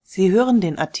Sie hören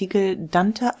den Artikel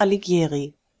Dante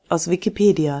Alighieri, aus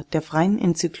Wikipedia, der freien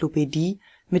Enzyklopädie.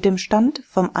 Mit dem Stand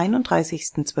vom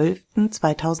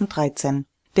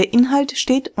Der Inhalt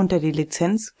steht unter der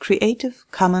Lizenz Creative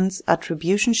Commons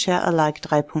Attribution Share Alike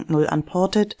 3 Punkt 0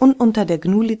 Unported und unter der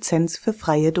GNU Lizenz für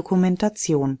freie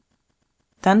Dokumentation.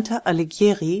 Dante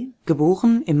Alighieri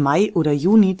 (* im Mai oder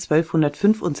Juni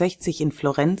 1265 in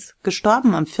Florenz;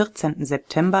 † 14.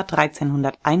 September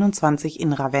 1321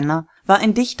 in Ravenna) war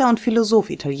ein Dichter und Philosoph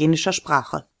italienischer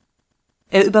Sprache.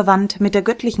 Er überwand mit der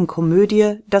Göttlichen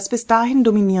Komödie das bis dahin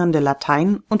dominierende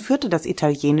Latein und führte das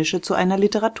Italienische zu einer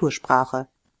Literatursprache.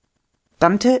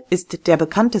 Dante ist der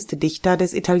bekannteste Dichter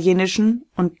des Italienischen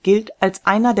und gilt als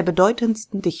einer der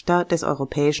bedeutendsten Dichter des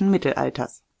europäischen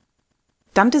Mittelalters.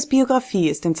 Dantes Biographie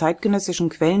ist in zeitgenössischen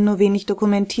Quellen nur wenig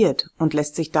dokumentiert und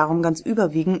lässt sich darum ganz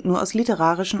überwiegend nur aus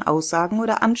literarischen Aussagen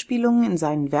oder Anspielungen in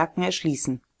seinen Werken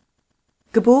erschließen.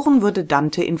 Geboren wurde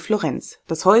Dante in Florenz.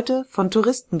 Das heute von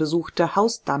Touristen besuchte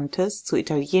Haus Dantes, zu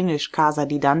italienisch Casa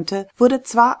di Dante, wurde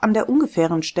zwar an der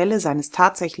ungefähren Stelle seines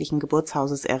tatsächlichen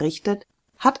Geburtshauses errichtet,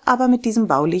 hat aber mit diesem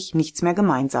baulich nichts mehr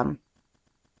gemeinsam.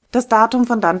 Das Datum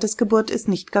von Dantes Geburt ist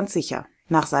nicht ganz sicher.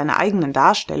 Nach seiner eigenen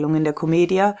Darstellung in der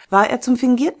Commedia war er zum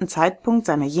fingierten Zeitpunkt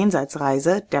seiner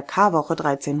Jenseitsreise, der Karwoche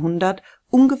 1300,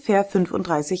 ungefähr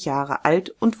 35 Jahre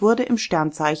alt und wurde im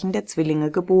Sternzeichen der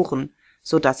Zwillinge geboren,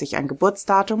 so dass sich ein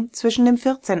Geburtsdatum zwischen dem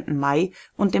 14. Mai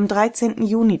und dem 13.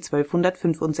 Juni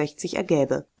 1265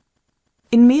 ergäbe.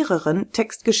 In mehreren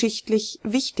textgeschichtlich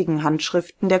wichtigen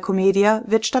Handschriften der Commedia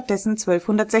wird stattdessen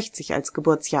 1260 als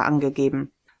Geburtsjahr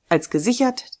angegeben. Als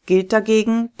gesichert gilt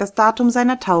dagegen das Datum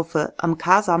seiner Taufe am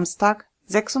Karsamstag,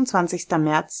 26.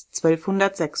 März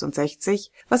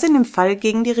 1266, was in dem Fall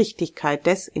gegen die Richtigkeit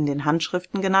des in den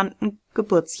Handschriften genannten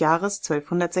Geburtsjahres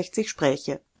 1260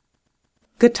 spräche.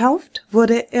 Getauft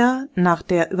wurde er nach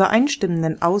der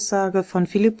übereinstimmenden Aussage von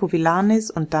Filippo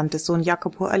Villanis und Dantes Sohn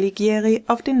Jacopo Alighieri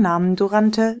auf den Namen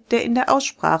Durante, der in der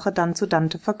Aussprache dann zu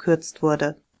Dante verkürzt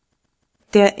wurde.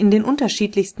 Der in den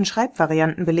unterschiedlichsten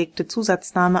Schreibvarianten belegte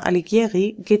Zusatzname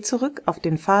Alighieri geht zurück auf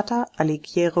den Vater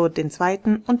Alighiero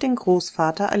II. Und den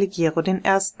Großvater Alighiero I.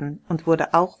 und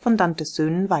wurde auch von Dantes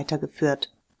Söhnen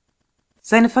weitergeführt.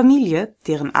 Seine Familie,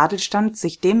 deren Adelsstand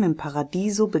sich dem im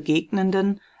Paradiso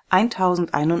begegnenden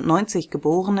 1091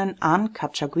 geborenen Ahn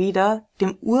Cacciaguida,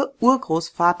 dem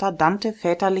Urgroßvater Dante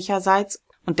väterlicherseits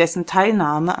und dessen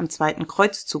Teilnahme am Zweiten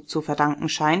Kreuzzug zu verdanken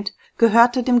scheint,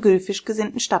 gehörte dem guelfisch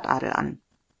gesinnten Stadtadel an.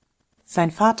 Sein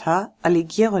Vater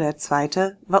Alighiero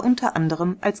II. War unter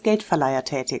anderem als Geldverleiher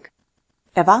tätig.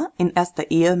 Er war in erster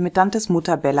Ehe mit Dantes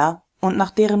Mutter Bella und nach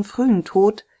deren frühem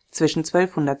Tod zwischen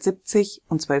 1270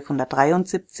 und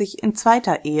 1273 in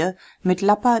zweiter Ehe mit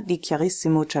Lappa di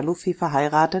Chiarissimo Cialuffi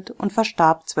verheiratet und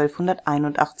verstarb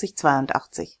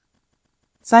 1281/82.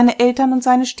 Seine Eltern und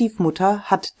seine Stiefmutter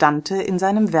hat Dante in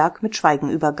seinem Werk mit Schweigen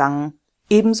übergangen,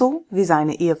 ebenso wie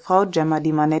seine Ehefrau Gemma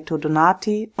di Manetto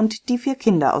Donati und die 4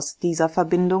 Kinder aus dieser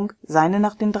Verbindung, seine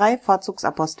nach den 3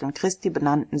 Vorzugsaposteln Christi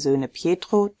benannten Söhne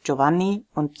Pietro, Giovanni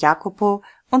und Jacopo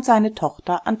und seine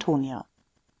Tochter Antonia.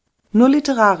 Nur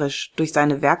literarisch durch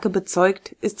seine Werke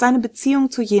bezeugt ist seine Beziehung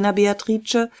zu jener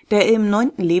Beatrice, der er im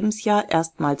 9. Lebensjahr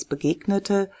erstmals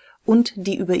begegnete und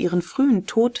die über ihren frühen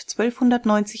Tod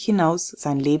 1290 hinaus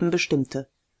sein Leben bestimmte.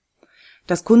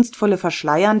 Das kunstvolle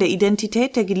Verschleiern der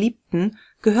Identität der Geliebten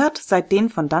gehört seit den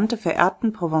von Dante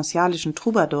verehrten provençalischen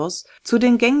Troubadours zu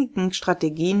den gängigen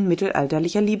Strategien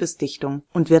mittelalterlicher Liebesdichtung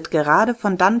und wird gerade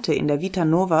von Dante in der Vita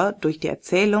Nova durch die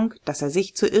Erzählung, dass er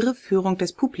sich zur Irreführung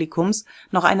des Publikums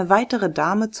noch eine weitere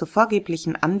Dame zur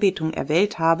vorgeblichen Anbetung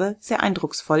erwählt habe, sehr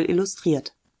eindrucksvoll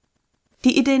illustriert.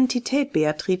 Die Identität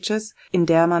Beatrices, in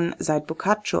der man seit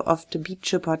Boccaccio oft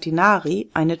Bice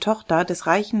Portinari, eine Tochter des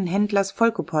reichen Händlers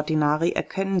Folco Portinari,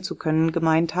 erkennen zu können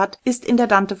gemeint hat, ist in der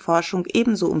Dante-Forschung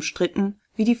ebenso umstritten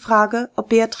wie die Frage, ob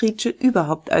Beatrice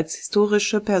überhaupt als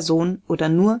historische Person oder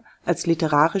nur als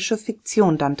literarische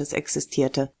Fiktion Dantes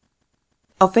existierte.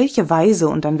 Auf welche Weise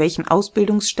und an welchen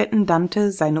Ausbildungsstätten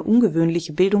Dante seine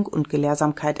ungewöhnliche Bildung und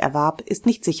Gelehrsamkeit erwarb, ist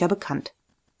nicht sicher bekannt.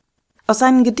 Aus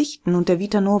seinen Gedichten und der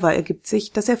Vita Nova ergibt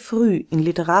sich, dass er früh in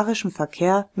literarischem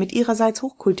Verkehr mit ihrerseits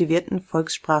hochkultivierten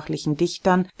volkssprachlichen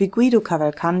Dichtern wie Guido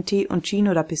Cavalcanti und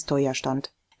Cino da Pistoia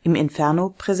stand. Im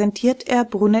Inferno präsentiert er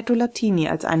Brunetto Latini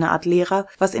als eine Art Lehrer,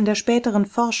 was in der späteren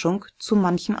Forschung zu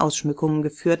manchen Ausschmückungen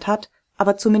geführt hat,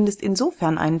 aber zumindest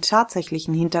insofern einen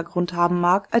tatsächlichen Hintergrund haben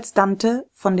mag, als Dante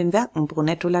von den Werken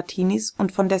Brunetto Latinis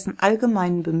und von dessen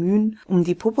allgemeinem Bemühen um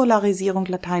die Popularisierung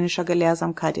lateinischer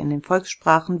Gelehrsamkeit in den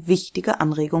Volkssprachen wichtige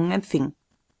Anregungen empfing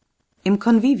Im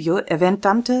Convivio erwähnt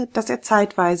Dante, dass er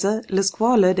zeitweise le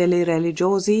scuole dei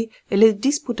religiosi e le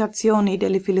disputazioni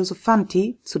dei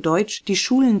filosofanti (deutsch: die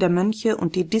Schulen der Mönche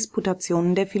und die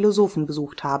Disputationen der Philosophen)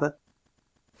 besucht habe.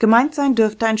 Gemeint sein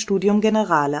dürfte ein Studium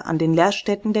generale an den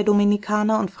Lehrstätten der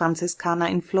Dominikaner und Franziskaner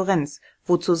in Florenz,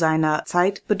 wo zu seiner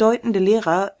Zeit bedeutende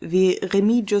Lehrer wie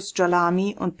Remigius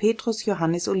Girolami und Petrus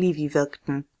Johannes Olivi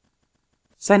wirkten.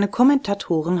 Seine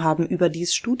Kommentatoren haben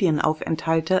überdies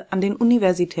Studienaufenthalte an den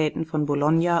Universitäten von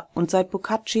Bologna und seit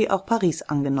Boccaccio auch Paris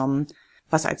angenommen,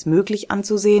 was als möglich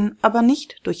anzusehen, aber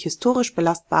nicht durch historisch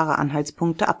belastbare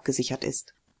Anhaltspunkte abgesichert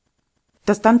ist.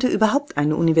 Dass Dante überhaupt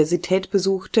eine Universität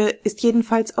besuchte, ist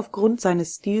jedenfalls aufgrund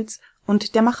seines Stils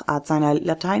und der Machart seiner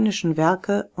lateinischen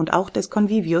Werke und auch des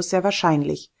Convivios sehr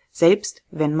wahrscheinlich, selbst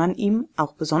wenn man ihm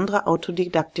auch besondere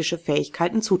autodidaktische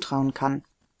Fähigkeiten zutrauen kann.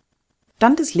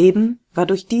 Dantes Leben war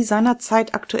durch die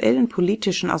seinerzeit aktuellen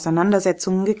politischen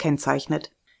Auseinandersetzungen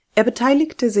gekennzeichnet. Er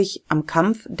beteiligte sich am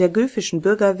Kampf der guelfischen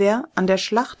Bürgerwehr an der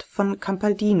Schlacht von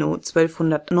Campaldino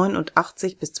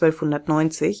 1289 –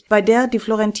 1290, bei der die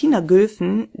Florentiner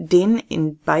Guelfen den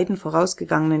in beiden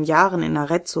vorausgegangenen Jahren in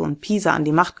Arezzo und Pisa an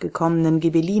die Macht gekommenen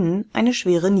Ghibellinen eine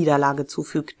schwere Niederlage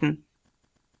zufügten.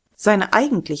 Seine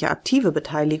eigentliche aktive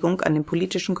Beteiligung an den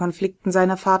politischen Konflikten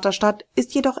seiner Vaterstadt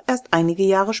ist jedoch erst einige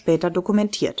Jahre später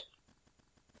dokumentiert.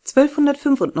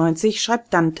 1295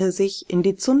 schreibt Dante sich in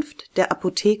die Zunft der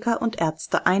Apotheker und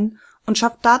Ärzte ein und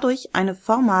schafft dadurch eine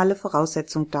formale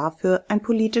Voraussetzung dafür, ein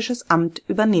politisches Amt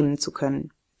übernehmen zu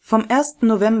können. Vom 1.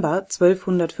 November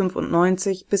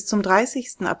 1295 bis zum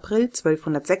 30. April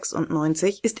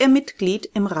 1296 ist er Mitglied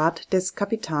im Rat des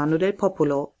Capitano del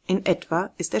Popolo, in etwa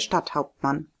ist er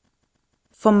Stadthauptmann.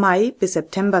 Vom Mai bis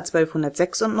September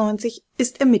 1296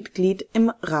 ist er Mitglied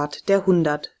im Rat der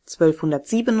 100,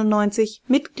 1297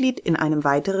 Mitglied in einem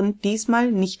weiteren,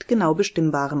 diesmal nicht genau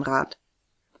bestimmbaren Rat.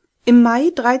 Im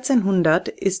Mai 1300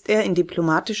 ist er in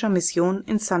diplomatischer Mission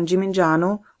in San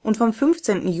Gimignano und vom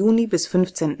 15. Juni bis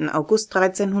 15. August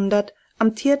 1300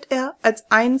 amtiert er als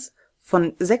eins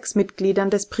von 6 Mitgliedern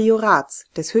des Priorats,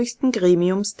 des höchsten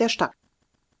Gremiums der Stadt.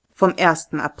 Vom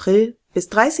 1. April bis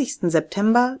 30.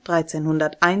 September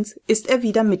 1301 ist er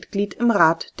wieder Mitglied im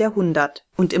Rat der 100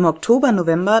 und im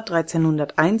Oktober/November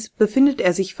 1301 befindet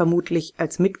er sich vermutlich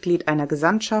als Mitglied einer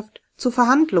Gesandtschaft zu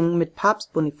Verhandlungen mit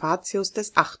Papst Bonifatius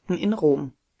VIII. In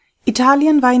Rom.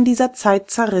 Italien war in dieser Zeit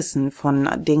zerrissen von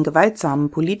den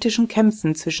gewaltsamen politischen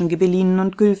Kämpfen zwischen Ghibellinen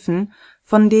und Guelfen,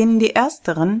 von denen die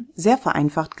ersteren, sehr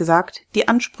vereinfacht gesagt, die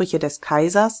Ansprüche des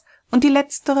Kaisers und die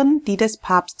letzteren die des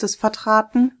Papstes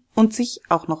vertraten und sich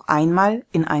auch noch einmal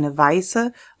in eine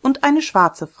weiße und eine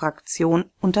schwarze Fraktion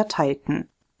unterteilten.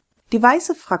 Die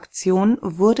weiße Fraktion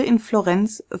wurde in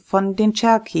Florenz von den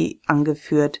Cerchi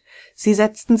angeführt, sie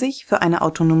setzten sich für eine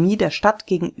Autonomie der Stadt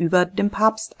gegenüber dem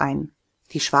Papst ein.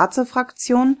 Die schwarze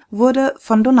Fraktion wurde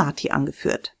von Donati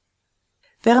angeführt.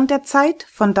 Während der Zeit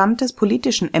von Dantes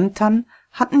politischen Ämtern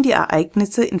hatten die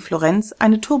Ereignisse in Florenz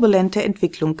eine turbulente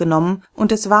Entwicklung genommen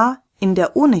und es war in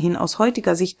der ohnehin aus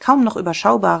heutiger Sicht kaum noch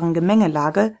überschaubaren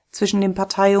Gemengelage zwischen den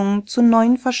Parteiungen zu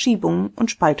neuen Verschiebungen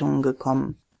und Spaltungen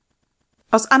gekommen.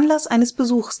 Aus Anlass eines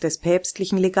Besuchs des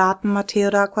päpstlichen Legaten Matteo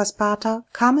d'Acquasparta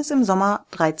kam es im Sommer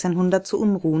 1300 zu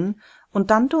Unruhen, und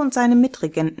Dante und seine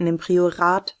Mitregenten im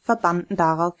Priorat verbannten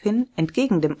daraufhin,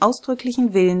 entgegen dem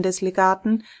ausdrücklichen Willen des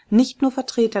Legaten, nicht nur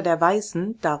Vertreter der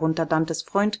Weißen, darunter Dantes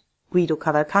Freund Guido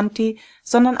Cavalcanti,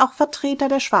 sondern auch Vertreter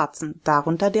der Schwarzen,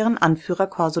 darunter deren Anführer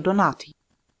Corso Donati.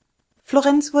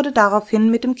 Florenz wurde daraufhin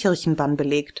mit dem Kirchenbann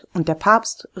belegt, und der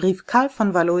Papst rief Karl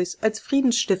von Valois als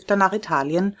Friedensstifter nach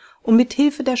Italien, um mit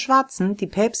Hilfe der Schwarzen die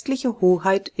päpstliche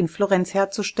Hoheit in Florenz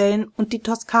herzustellen und die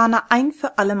Toskana ein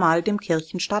für allemal dem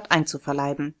Kirchenstaat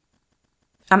einzuverleiben.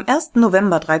 Am 1.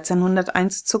 November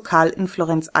 1301 zog Karl in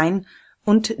Florenz ein,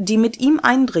 und die mit ihm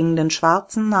eindringenden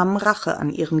Schwarzen nahmen Rache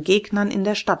an ihren Gegnern in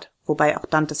der Stadt, wobei auch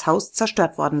Dantes Haus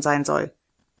zerstört worden sein soll.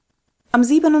 Am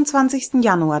 27.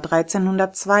 Januar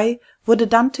 1302 wurde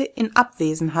Dante in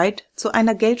Abwesenheit zu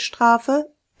einer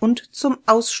Geldstrafe und zum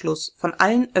Ausschluss von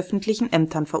allen öffentlichen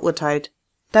Ämtern verurteilt.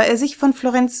 Da er sich von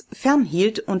Florenz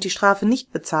fernhielt und die Strafe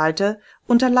nicht bezahlte,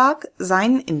 unterlag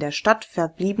sein in der Stadt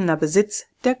verbliebener Besitz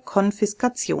der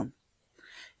Konfiskation.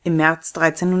 Im März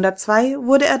 1302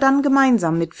 wurde er dann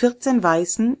gemeinsam mit 14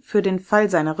 Weißen für den Fall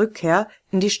seiner Rückkehr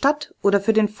in die Stadt oder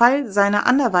für den Fall seiner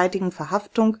anderweitigen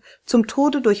Verhaftung zum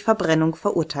Tode durch Verbrennung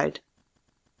verurteilt.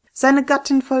 Seine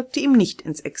Gattin folgte ihm nicht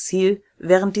ins Exil,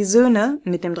 während die Söhne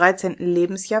mit dem 13.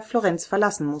 Lebensjahr Florenz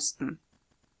verlassen mussten.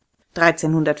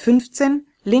 1315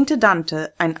 lehnte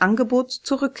Dante ein Angebot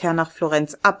zur Rückkehr nach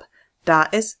Florenz ab, da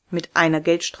es mit einer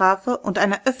Geldstrafe und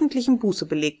einer öffentlichen Buße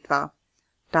belegt war.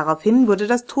 Daraufhin wurde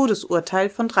das Todesurteil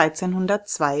von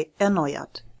 1302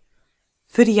 erneuert.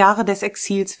 Für die Jahre des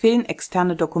Exils fehlen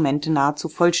externe Dokumente nahezu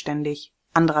vollständig.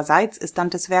 Andererseits ist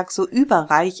Dantes Werk so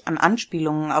überreich an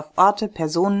Anspielungen auf Orte,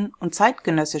 Personen und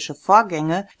zeitgenössische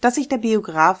Vorgänge, dass sich der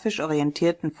biografisch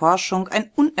orientierten Forschung ein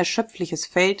unerschöpfliches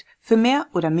Feld für mehr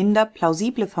oder minder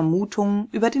plausible Vermutungen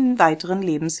über den weiteren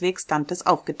Lebensweg Dantes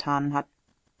aufgetan hat.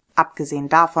 Abgesehen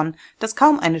davon, dass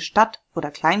kaum eine Stadt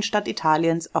oder Kleinstadt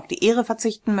Italiens auf die Ehre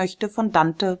verzichten möchte, von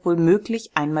Dante wohl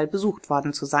möglich einmal besucht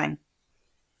worden zu sein.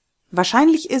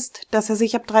 Wahrscheinlich ist, dass er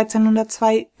sich ab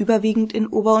 1302 überwiegend in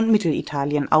Ober - und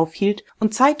Mittelitalien aufhielt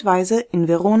und zeitweise in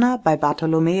Verona bei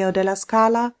Bartolomeo della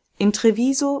Scala, in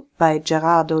Treviso bei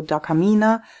Gerardo da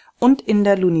Camina und in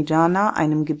der Lunigiana,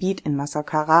 einem Gebiet in Massa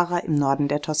Carrara im Norden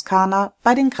der Toskana,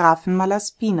 bei den Grafen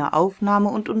Malaspina Aufnahme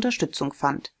und Unterstützung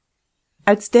fand.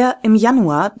 Als der im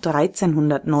Januar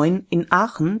 1309 in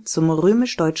Aachen zum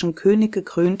römisch-deutschen König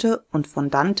gekrönte und von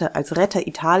Dante als Retter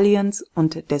Italiens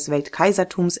und des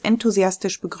Weltkaisertums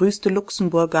enthusiastisch begrüßte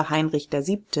Luxemburger Heinrich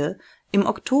VII. Im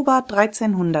Oktober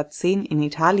 1310 in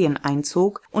Italien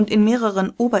einzog und in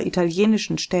mehreren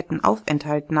oberitalienischen Städten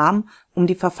Aufenthalt nahm, um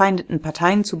die verfeindeten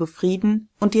Parteien zu befrieden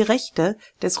und die Rechte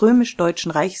des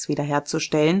römisch-deutschen Reichs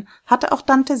wiederherzustellen, hatte auch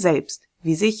Dante selbst,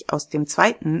 wie sich aus dem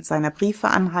zweiten seiner Briefe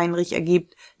an Heinrich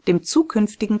ergibt, dem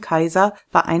zukünftigen Kaiser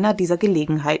bei einer dieser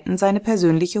Gelegenheiten seine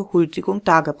persönliche Huldigung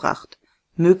dargebracht,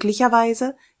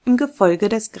 möglicherweise im Gefolge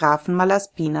des Grafen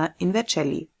Malaspina in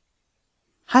Vercelli.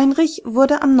 Heinrich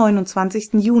wurde am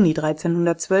 29. Juni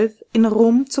 1312 in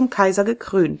Rom zum Kaiser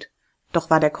gekrönt, doch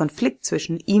war der Konflikt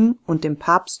zwischen ihm und dem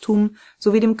Papsttum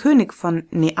sowie dem König von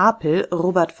Neapel,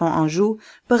 Robert von Anjou,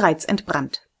 bereits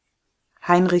entbrannt.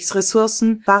 Heinrichs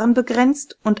Ressourcen waren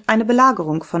begrenzt und eine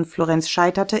Belagerung von Florenz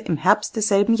scheiterte im Herbst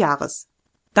desselben Jahres.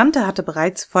 Dante hatte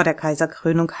bereits vor der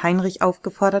Kaiserkrönung Heinrich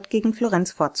aufgefordert, gegen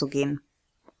Florenz vorzugehen.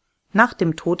 Nach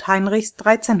dem Tod Heinrichs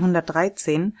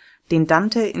 1313, den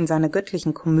Dante in seiner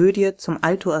Göttlichen Komödie zum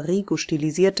Alto Arrigo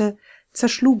stilisierte,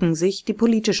 zerschlugen sich die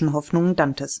politischen Hoffnungen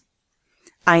Dantes.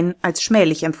 Ein als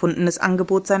schmählich empfundenes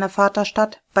Angebot seiner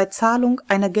Vaterstadt, bei Zahlung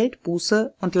einer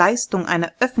Geldbuße und Leistung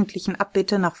einer öffentlichen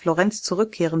Abbitte nach Florenz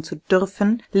zurückkehren zu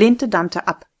dürfen, lehnte Dante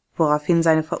ab, woraufhin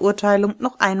seine Verurteilung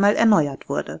noch einmal erneuert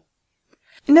wurde.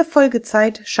 In der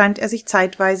Folgezeit scheint er sich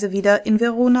zeitweise wieder in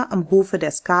Verona am Hofe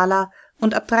der Scala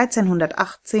und ab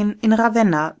 1318 in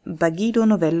Ravenna bei Guido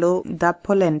Novello da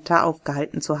Polenta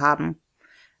aufgehalten zu haben.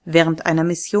 Während einer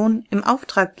Mission im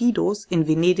Auftrag Guidos in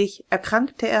Venedig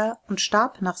erkrankte er und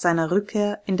starb nach seiner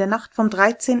Rückkehr in der Nacht vom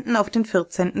 13. auf den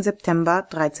 14. September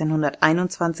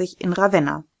 1321 in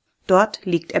Ravenna. Dort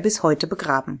liegt er bis heute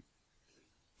begraben.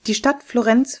 Die Stadt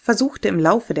Florenz versuchte im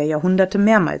Laufe der Jahrhunderte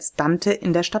mehrmals, Dante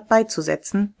in der Stadt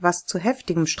beizusetzen, was zu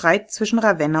heftigem Streit zwischen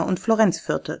Ravenna und Florenz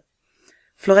führte.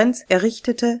 Florenz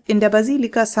errichtete in der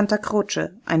Basilika Santa Croce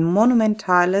ein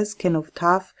monumentales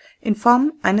Kenotaph in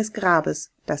Form eines Grabes,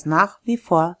 das nach wie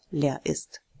vor leer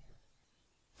ist.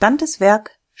 Dantes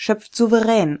Werk schöpft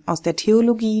souverän aus der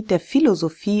Theologie, der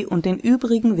Philosophie und den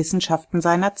übrigen Wissenschaften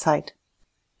seiner Zeit.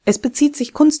 Es bezieht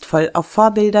sich kunstvoll auf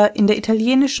Vorbilder in der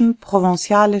italienischen,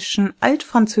 provenzalischen,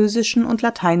 altfranzösischen und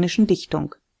lateinischen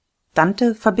Dichtung.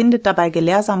 Dante verbindet dabei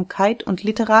Gelehrsamkeit und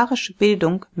literarische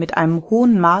Bildung mit einem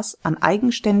hohen Maß an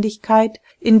Eigenständigkeit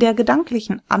in der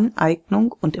gedanklichen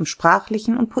Aneignung und im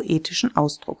sprachlichen und poetischen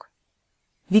Ausdruck.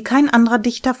 Wie kein anderer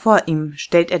Dichter vor ihm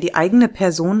stellt er die eigene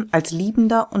Person als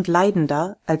Liebender und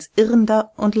Leidender, als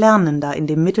Irrender und Lernender in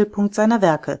den Mittelpunkt seiner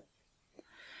Werke.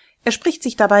 Er spricht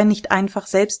sich dabei nicht einfach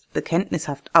selbst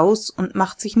bekenntnishaft aus und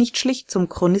macht sich nicht schlicht zum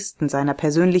Chronisten seiner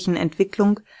persönlichen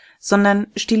Entwicklung, sondern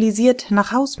stilisiert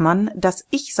nach Hausmann das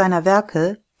Ich seiner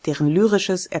Werke, deren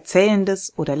lyrisches,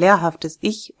 erzählendes oder lehrhaftes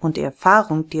Ich und die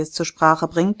Erfahrung, die es zur Sprache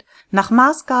bringt, nach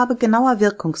Maßgabe genauer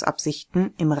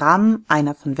Wirkungsabsichten im Rahmen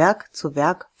einer von Werk zu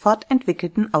Werk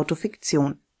fortentwickelten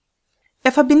Autofiktion.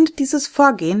 Er verbindet dieses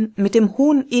Vorgehen mit dem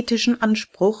hohen ethischen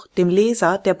Anspruch, dem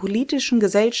Leser der politischen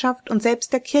Gesellschaft und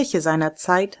selbst der Kirche seiner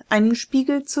Zeit einen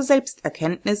Spiegel zur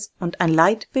Selbsterkenntnis und ein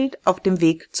Leitbild auf dem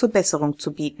Weg zur Besserung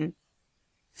zu bieten.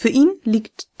 Für ihn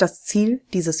liegt das Ziel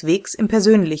dieses Wegs im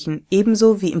Persönlichen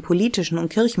ebenso wie im Politischen und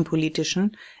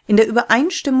Kirchenpolitischen, in der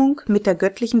Übereinstimmung mit der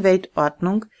göttlichen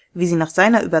Weltordnung, wie sie nach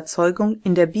seiner Überzeugung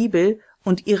in der Bibel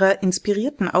und ihrer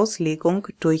inspirierten Auslegung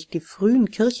durch die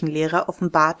frühen Kirchenlehrer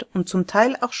offenbart und zum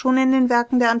Teil auch schon in den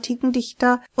Werken der antiken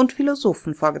Dichter und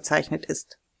Philosophen vorgezeichnet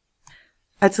ist.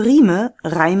 Als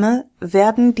Reime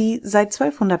werden die seit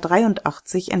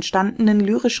 1283 entstandenen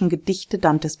lyrischen Gedichte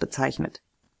Dantes bezeichnet.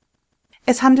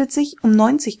 Es handelt sich um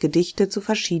 90 Gedichte zu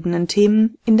verschiedenen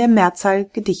Themen, in der Mehrzahl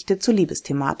Gedichte zur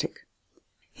Liebesthematik.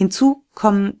 Hinzu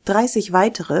kommen 30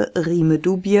 weitere Rime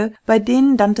dubie, bei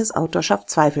denen Dantes Autorschaft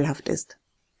zweifelhaft ist.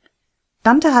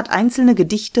 Dante hat einzelne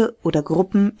Gedichte oder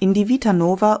Gruppen in die Vita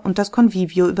Nova und das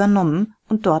Convivio übernommen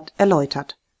und dort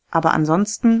erläutert, aber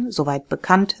ansonsten, soweit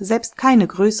bekannt, selbst keine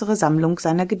größere Sammlung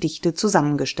seiner Gedichte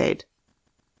zusammengestellt.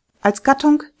 Als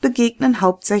Gattung begegnen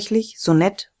hauptsächlich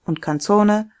Sonett und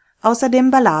Canzone, außerdem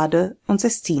Ballade und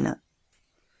Sestine.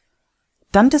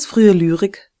 Dantes frühe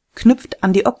Lyrik knüpft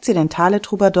an die okzidentale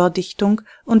Troubadour-Dichtung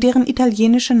und deren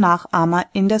italienische Nachahmer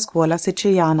in der Scuola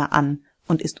Siciliana an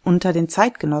und ist unter den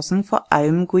Zeitgenossen vor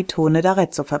allem Guidone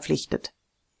d'Arezzo verpflichtet.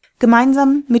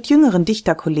 Gemeinsam mit jüngeren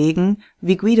Dichterkollegen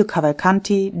wie Guido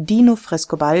Cavalcanti, Dino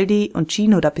Frescobaldi und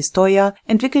Cino da Pistoia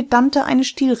entwickelt Dante eine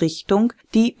Stilrichtung,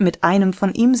 die mit einem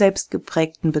von ihm selbst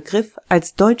geprägten Begriff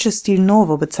als Dolce Stil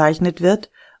Novo bezeichnet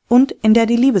wird und in der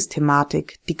die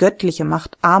Liebesthematik, die göttliche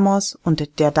Macht Amors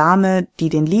und der Dame, die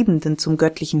den Liebenden zum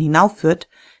Göttlichen hinaufführt,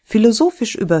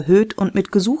 philosophisch überhöht und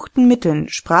mit gesuchten Mitteln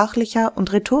sprachlicher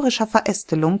und rhetorischer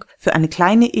Verästelung für eine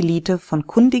kleine Elite von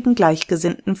kundigen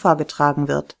Gleichgesinnten vorgetragen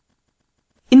wird.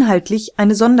 Inhaltlich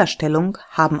eine Sonderstellung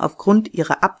haben aufgrund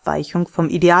ihrer Abweichung vom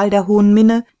Ideal der hohen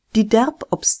Minne die derb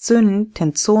obszönen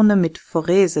Tenzone mit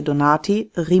Forese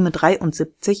Donati Rime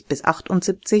 73 bis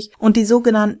 78 und die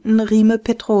sogenannten Rime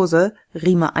Petrose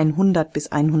Rime 100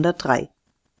 bis 103.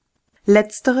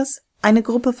 Letzteres eine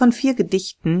Gruppe von 4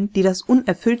 Gedichten, die das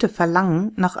unerfüllte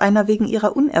Verlangen nach einer wegen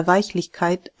ihrer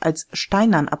Unerweichlichkeit als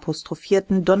steinern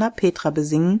apostrophierten Donna Petra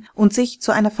besingen und sich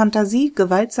zu einer Phantasie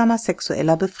gewaltsamer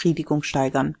sexueller Befriedigung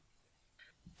steigern.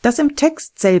 Das im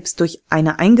Text selbst durch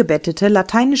eine eingebettete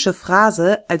lateinische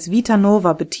Phrase als Vita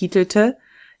Nova betitelte,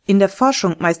 in der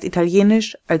Forschung meist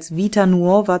italienisch als Vita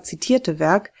Nuova zitierte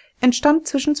Werk entstand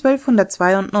zwischen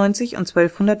 1292 und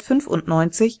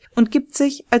 1295 und gibt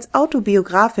sich als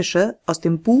autobiografische, aus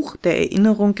dem Buch der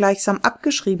Erinnerung gleichsam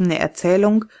abgeschriebene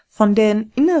Erzählung von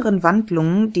den inneren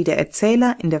Wandlungen, die der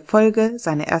Erzähler in der Folge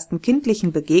seiner ersten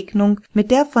kindlichen Begegnung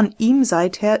mit der von ihm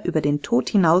seither über den Tod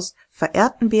hinaus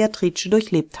verehrten Beatrice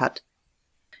durchlebt hat.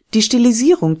 Die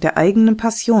Stilisierung der eigenen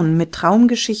Passion mit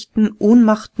Traumgeschichten,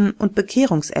 Ohnmachten und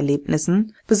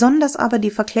Bekehrungserlebnissen, besonders aber die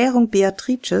Verklärung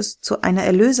Beatrices zu einer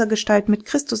Erlösergestalt mit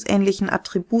christusähnlichen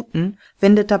Attributen,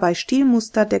 wendet dabei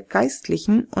Stilmuster der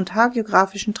geistlichen und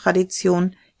hagiographischen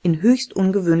Tradition in höchst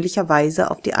ungewöhnlicher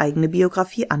Weise auf die eigene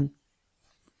Biografie an.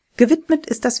 Gewidmet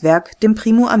ist das Werk dem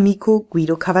Primo Amico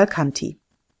Guido Cavalcanti.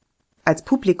 Als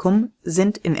Publikum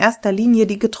sind in erster Linie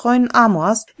die getreuen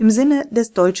Amors im Sinne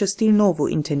des Dolce Stil Novo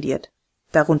intendiert,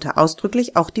 darunter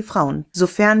ausdrücklich auch die Frauen,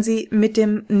 sofern sie mit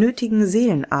dem nötigen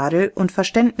Seelenadel und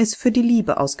Verständnis für die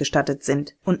Liebe ausgestattet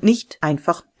sind und nicht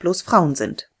einfach bloß Frauen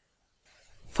sind.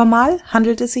 Formal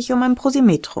handelt es sich um ein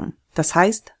Prosimetrum, das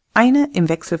heißt eine im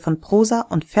Wechsel von Prosa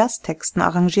und Verstexten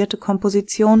arrangierte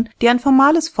Komposition, die ein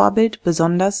formales Vorbild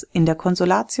besonders in der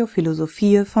Consolatio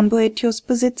Philosophiae von Boëthius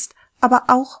besitzt, aber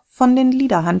auch von den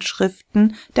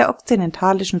Liederhandschriften der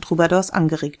okzidentalischen Troubadours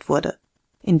angeregt wurde,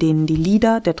 in denen die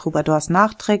Lieder der Troubadours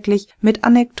nachträglich mit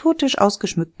anekdotisch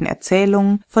ausgeschmückten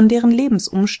Erzählungen von deren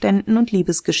Lebensumständen und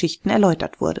Liebesgeschichten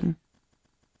erläutert wurden.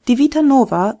 Die Vita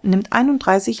Nova nimmt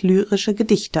 31 lyrische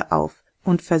Gedichte auf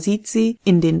und versieht sie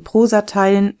in den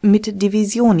Prosateilen mit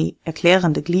Divisioni,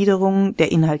 erklärende Gliederungen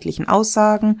der inhaltlichen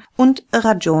Aussagen, und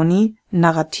Ragioni,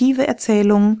 narrative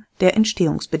Erzählungen der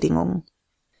Entstehungsbedingungen.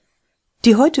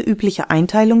 Die heute übliche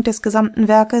Einteilung des gesamten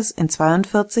Werkes in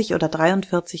 42 oder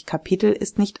 43 Kapitel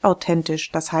ist nicht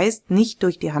authentisch, das heißt nicht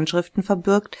durch die Handschriften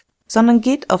verbürgt, sondern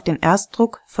geht auf den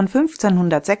Erstdruck von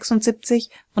 1576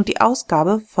 und die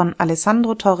Ausgabe von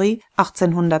Alessandro Torri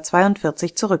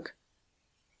 1842 zurück.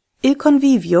 Il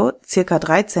Convivio (ca.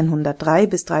 1303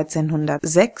 bis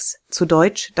 1306), zu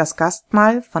deutsch Das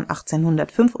Gastmahl von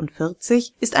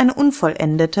 1845, ist eine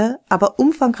unvollendete, aber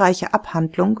umfangreiche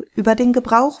Abhandlung über den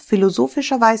Gebrauch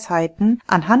philosophischer Weisheiten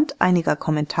anhand einiger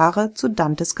Kommentare zu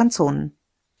Dantes Canzonen.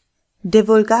 De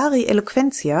Volgari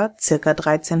Eloquentia (ca.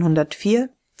 1304),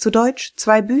 zu deutsch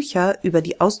Zwei Bücher über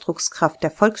die Ausdruckskraft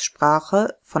der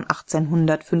Volkssprache von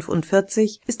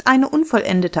 1845, ist eine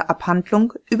unvollendete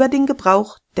Abhandlung über den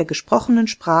Gebrauch der gesprochenen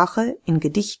Sprache in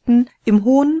Gedichten im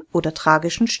hohen oder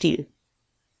tragischen Stil.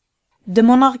 De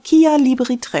Monarchia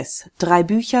Libri 3, 3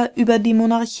 Bücher über die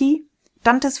Monarchie,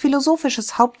 Dantes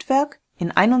philosophisches Hauptwerk, in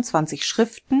 21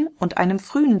 Schriften und einem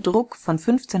frühen Druck von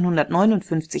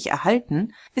 1559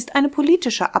 erhalten, ist eine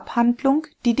politische Abhandlung,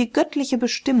 die die göttliche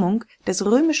Bestimmung des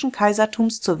römischen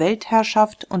Kaisertums zur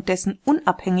Weltherrschaft und dessen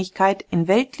Unabhängigkeit in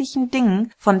weltlichen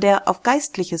Dingen von der auf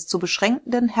Geistliches zu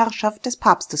beschränkenden Herrschaft des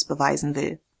Papstes beweisen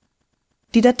will.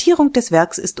 Die Datierung des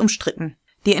Werks ist umstritten.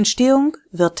 Die Entstehung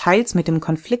wird teils mit dem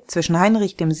Konflikt zwischen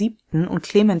Heinrich VII. Und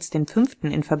Clemens V.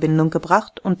 in Verbindung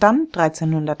gebracht und dann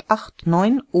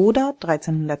 1308/9 oder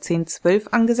 1310/12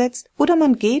 angesetzt, oder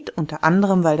man geht, unter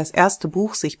anderem weil das erste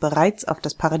Buch sich bereits auf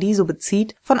das Paradiso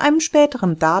bezieht, von einem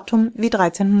späteren Datum wie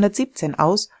 1317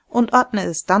 aus und ordnet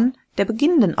es dann der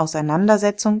beginnenden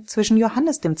Auseinandersetzung zwischen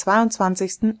Johannes dem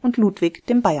 22. und Ludwig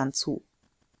dem Bayern zu.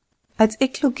 Als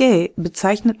Eklogae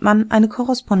bezeichnet man eine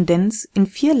Korrespondenz in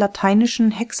 4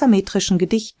 lateinischen hexametrischen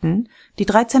Gedichten, die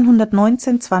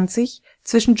 1319/20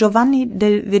 zwischen Giovanni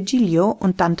del Virgilio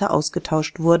und Dante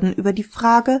ausgetauscht wurden über die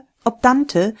Frage, ob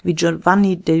Dante, wie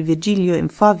Giovanni del Virgilio ihm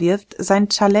vorwirft, sein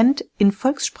Talent in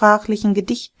volkssprachlichen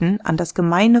Gedichten an das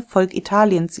gemeine Volk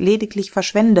Italiens lediglich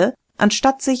verschwende,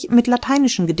 anstatt sich mit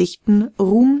lateinischen Gedichten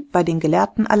Ruhm bei den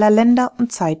Gelehrten aller Länder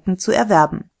und Zeiten zu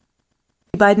erwerben.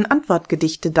 Die beiden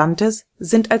Antwortgedichte Dantes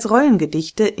sind als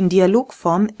Rollengedichte in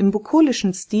Dialogform im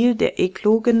bukolischen Stil der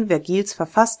Eklogen Vergils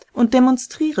verfasst und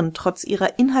demonstrieren trotz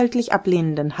ihrer inhaltlich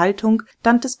ablehnenden Haltung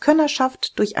Dantes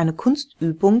Könnerschaft durch eine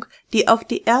Kunstübung, die auf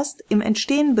die erst im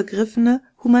Entstehen begriffene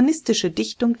humanistische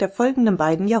Dichtung der folgenden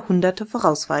beiden Jahrhunderte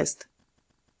vorausweist.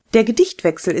 Der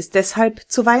Gedichtwechsel ist deshalb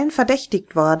zuweilen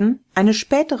verdächtigt worden, eine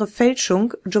spätere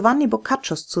Fälschung Giovanni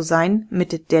Boccaccios zu sein,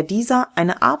 mit der dieser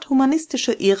eine Art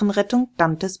humanistische Ehrenrettung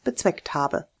Dantes bezweckt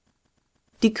habe.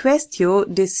 Die Quaestio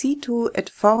de situ et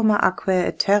forma aquae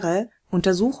et terrae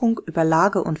 (Untersuchung über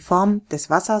Lage und Form des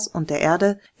Wassers und der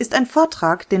Erde) ist ein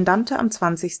Vortrag, den Dante am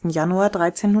 20. Januar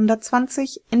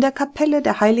 1320 in der Kapelle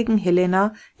der heiligen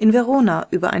Helena in Verona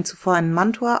über ein zuvor in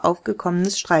Mantua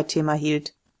aufgekommenes Streitthema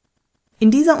hielt. In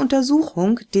dieser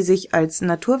Untersuchung, die sich als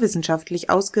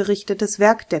naturwissenschaftlich ausgerichtetes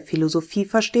Werk der Philosophie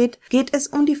versteht, geht es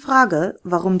um die Frage,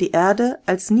 warum die Erde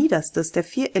als niederstes der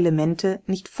 4 Elemente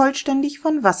nicht vollständig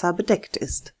von Wasser bedeckt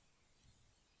ist.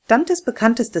 Dantes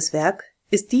bekanntestes Werk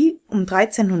ist die um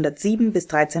 1307 bis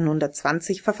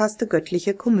 1320 verfasste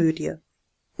Göttliche Komödie.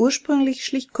 Ursprünglich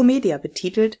schlicht Commedia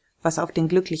betitelt, was auf den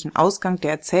glücklichen Ausgang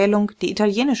der Erzählung, die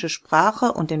italienische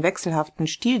Sprache und den wechselhaften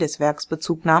Stil des Werks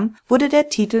Bezug nahm, wurde der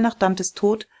Titel nach Dantes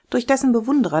Tod durch dessen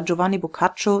Bewunderer Giovanni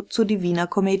Boccaccio zur Divina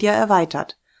Commedia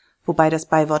erweitert, wobei das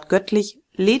Beiwort göttlich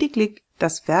lediglich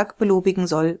das Werk belobigen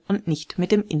soll und nicht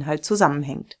mit dem Inhalt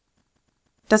zusammenhängt.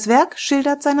 Das Werk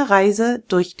schildert seine Reise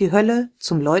durch die Hölle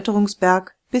zum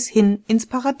Läuterungsberg bis hin ins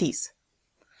Paradies.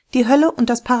 Die Hölle und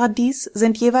das Paradies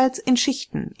sind jeweils in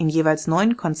Schichten in jeweils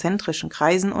 9 konzentrischen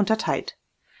Kreisen unterteilt.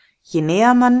 Je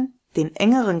näher man den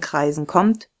engeren Kreisen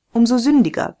kommt, umso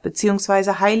sündiger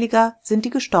bzw. heiliger sind die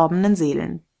gestorbenen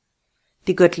Seelen.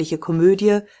 Die Göttliche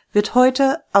Komödie wird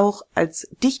heute auch als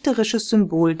dichterisches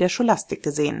Symbol der Scholastik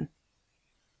gesehen.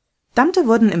 Dante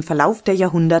wurden im Verlauf der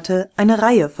Jahrhunderte eine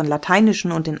Reihe von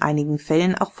lateinischen und in einigen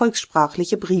Fällen auch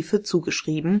volkssprachliche Briefe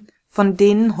zugeschrieben, von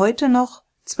denen heute noch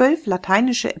 12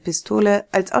 lateinische Epistole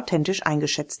als authentisch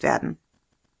eingeschätzt werden.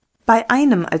 Bei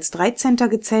einem als 13.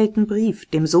 gezählten Brief,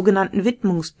 dem sogenannten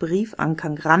Widmungsbrief an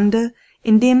Can Grande,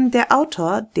 in dem der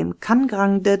Autor dem Can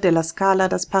Grande della Scala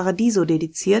das Paradiso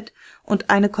dediziert und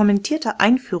eine kommentierte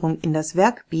Einführung in das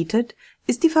Werk bietet,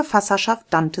 ist die Verfasserschaft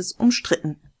Dantes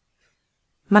umstritten.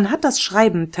 Man hat das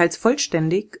Schreiben teils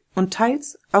vollständig und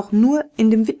teils auch nur in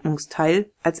dem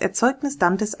Widmungsteil als Erzeugnis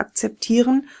Dantes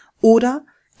akzeptieren oder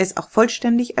es auch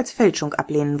vollständig als Fälschung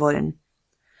ablehnen wollen.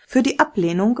 Für die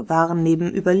Ablehnung waren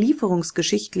neben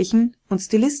überlieferungsgeschichtlichen und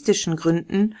stilistischen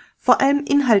Gründen vor allem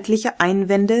inhaltliche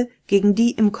Einwände gegen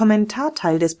die im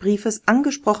Kommentarteil des Briefes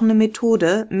angesprochene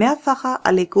Methode mehrfacher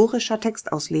allegorischer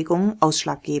Textauslegungen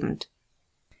ausschlaggebend.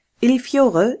 Il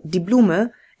Fiore, die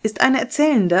Blume, ist eine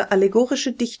erzählende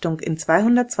allegorische Dichtung in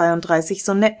 232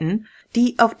 Sonetten,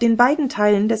 die auf den beiden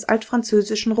Teilen des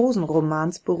altfranzösischen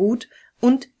Rosenromans beruht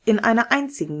und in einer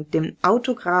einzigen, dem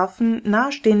Autographen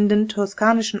nahestehenden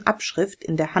toskanischen Abschrift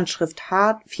in der Handschrift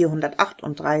H.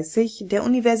 438 der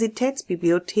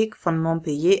Universitätsbibliothek von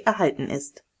Montpellier erhalten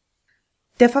ist.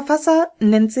 Der Verfasser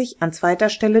nennt sich an zweiter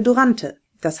Stelle Durante,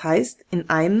 das heißt in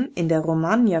einem in der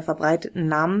Romagna verbreiteten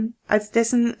Namen, als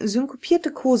dessen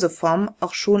synkopierte Koseform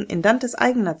auch schon in Dantes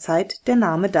eigener Zeit der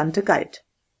Name Dante galt.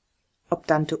 Ob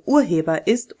Dante Urheber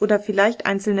ist oder vielleicht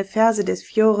einzelne Verse des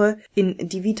Fiore in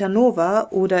die Vita Nova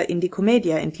oder in die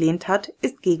Commedia entlehnt hat,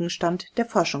 ist Gegenstand der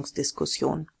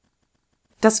Forschungsdiskussion.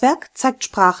 Das Werk zeigt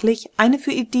sprachlich eine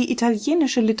für die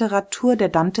italienische Literatur der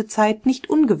Dantezeit nicht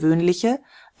ungewöhnliche,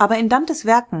 aber in Dantes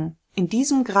Werken in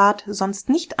diesem Grad sonst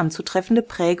nicht anzutreffende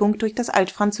Prägung durch das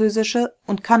Altfranzösische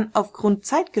und kann aufgrund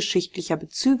zeitgeschichtlicher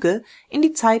Bezüge in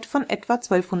die Zeit von etwa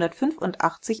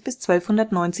 1285 bis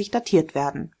 1290 datiert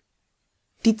werden.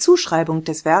 Die Zuschreibung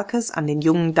des Werkes an den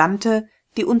jungen Dante,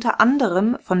 die unter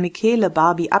anderem von Michele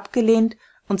Barbi abgelehnt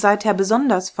und seither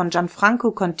besonders von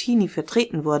Gianfranco Contini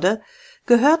vertreten wurde,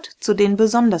 gehört zu den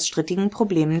besonders strittigen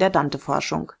Problemen der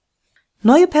Dante-Forschung.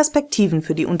 Neue Perspektiven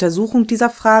für die Untersuchung dieser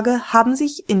Frage haben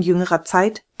sich in jüngerer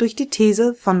Zeit durch die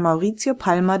These von Maurizio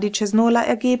Palma di Cesnola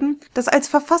ergeben, dass als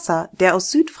Verfasser der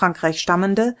aus Südfrankreich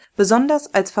stammende,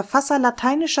 besonders als Verfasser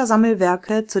lateinischer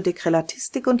Sammelwerke zur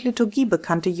Dekrellatistik und Liturgie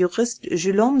bekannte Jurist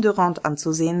Guillaume Durand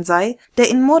anzusehen sei, der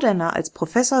in Modena als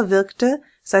Professor wirkte,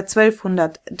 seit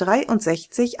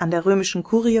 1263 an der römischen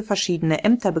Kurie verschiedene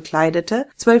Ämter bekleidete,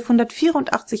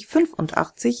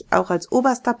 1284/85 auch als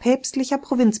oberster päpstlicher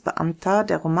Provinzbeamter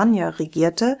der Romagna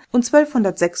regierte und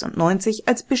 1296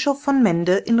 als Bischof von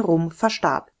Mende in Rom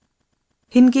verstarb.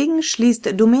 Hingegen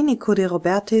schließt Domenico de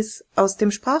Robertis aus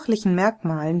den sprachlichen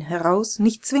Merkmalen heraus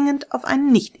nicht zwingend auf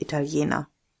einen Nicht-Italiener.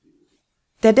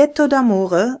 Der Detto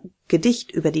d'amore,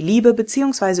 Gedicht über die Liebe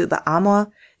bzw. über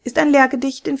Amor, ist ein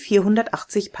Lehrgedicht in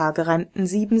 480 paargereimten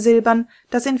Siebensilbern,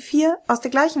 das in 4 aus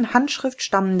der gleichen Handschrift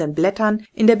stammenden Blättern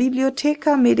in der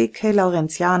Bibliotheca Medicae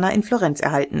Laurentiana in Florenz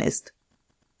erhalten ist.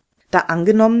 Da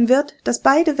angenommen wird, dass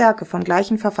beide Werke vom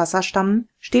gleichen Verfasser stammen,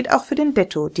 steht auch für den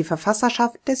Detto die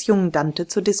Verfasserschaft des jungen Dante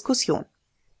zur Diskussion.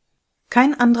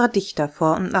 Kein anderer Dichter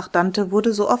vor und nach Dante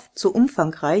wurde so oft, so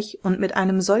umfangreich und mit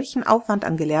einem solchen Aufwand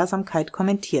an Gelehrsamkeit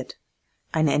kommentiert.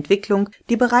 Eine Entwicklung,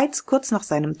 die bereits kurz nach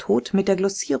seinem Tod mit der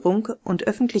Glossierung und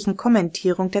öffentlichen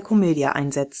Kommentierung der Komödie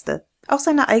einsetzte. Auch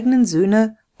seine eigenen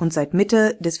Söhne und seit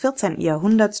Mitte des 14.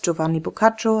 Jahrhunderts Giovanni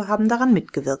Boccaccio haben daran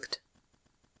mitgewirkt.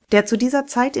 Der zu dieser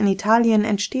Zeit in Italien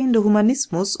entstehende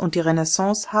Humanismus und die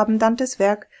Renaissance haben Dantes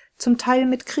Werk zum Teil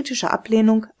mit kritischer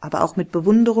Ablehnung, aber auch mit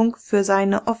Bewunderung für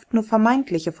seine oft nur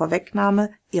vermeintliche Vorwegnahme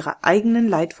ihrer eigenen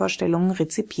Leitvorstellungen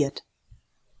rezipiert.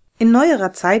 In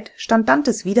neuerer Zeit stand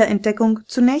Dantes Wiederentdeckung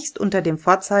zunächst unter dem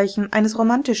Vorzeichen eines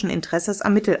romantischen Interesses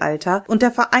am Mittelalter und der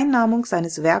Vereinnahmung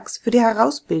seines Werks für die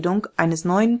Herausbildung eines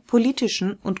neuen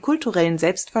politischen und kulturellen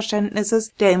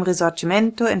Selbstverständnisses der im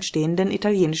Risorgimento entstehenden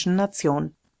italienischen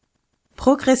Nation.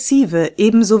 Progressive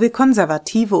ebenso wie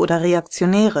konservative oder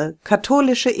reaktionäre,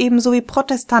 katholische ebenso wie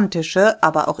protestantische,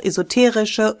 aber auch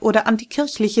esoterische oder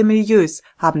antikirchliche Milieus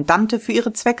haben Dante für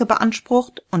ihre Zwecke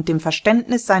beansprucht und dem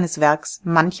Verständnis seines Werks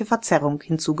manche Verzerrung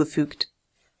hinzugefügt.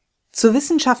 Zur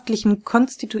wissenschaftlichen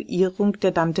Konstituierung der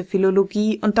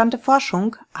Dante-Philologie und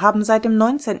Dante-Forschung haben seit dem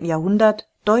 19. Jahrhundert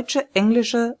deutsche,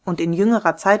 englische und in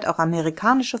jüngerer Zeit auch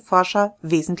amerikanische Forscher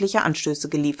wesentliche Anstöße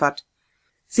geliefert.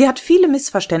 Sie hat viele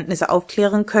Missverständnisse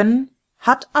aufklären können,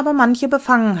 hat aber manche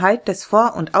Befangenheit des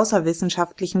vor und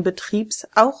außerwissenschaftlichen Betriebs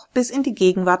auch bis in die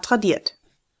Gegenwart tradiert.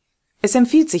 Es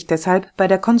empfiehlt sich deshalb bei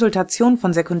der Konsultation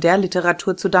von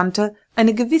Sekundärliteratur zu Dante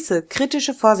eine gewisse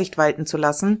kritische Vorsicht walten zu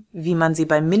lassen, wie man sie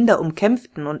bei minder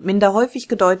umkämpften und minder häufig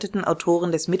gedeuteten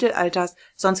Autoren des Mittelalters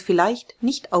sonst vielleicht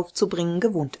nicht aufzubringen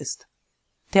gewohnt ist.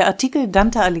 Der Artikel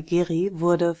Dante Alighieri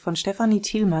wurde von Stefanie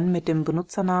Thielmann mit dem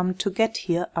Benutzernamen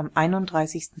togethere am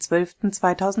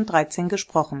 31.12.2013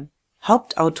 gesprochen.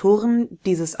 Hauptautoren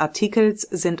dieses Artikels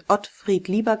sind Ottfried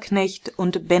Lieberknecht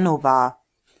und Benno Wahr.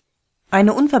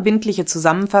 Eine unverbindliche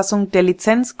Zusammenfassung der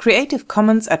Lizenz Creative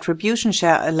Commons Attribution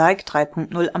Share Alike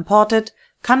 3.0 Unported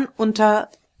kann unter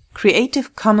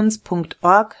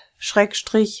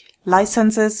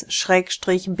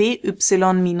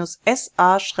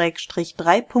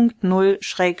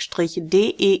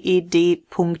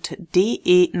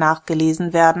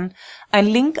nachgelesen werden. Ein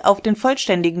Link auf den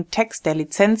vollständigen Text der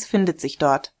Lizenz findet sich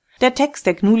dort. Der Text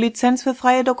der GNU-Lizenz für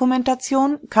freie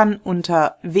Dokumentation kann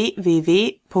unter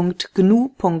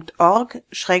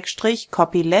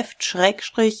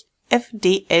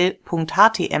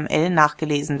www.gnu.org/copyleft/fdl.html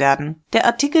nachgelesen werden. Der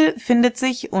Artikel findet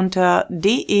sich unter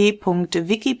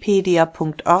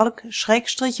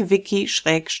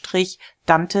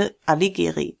de.wikipedia.org/wiki/Dante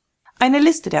Alighieri. Eine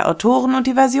Liste der Autoren und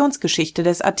die Versionsgeschichte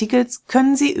des Artikels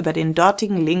können Sie über den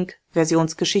dortigen Link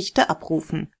Versionsgeschichte abrufen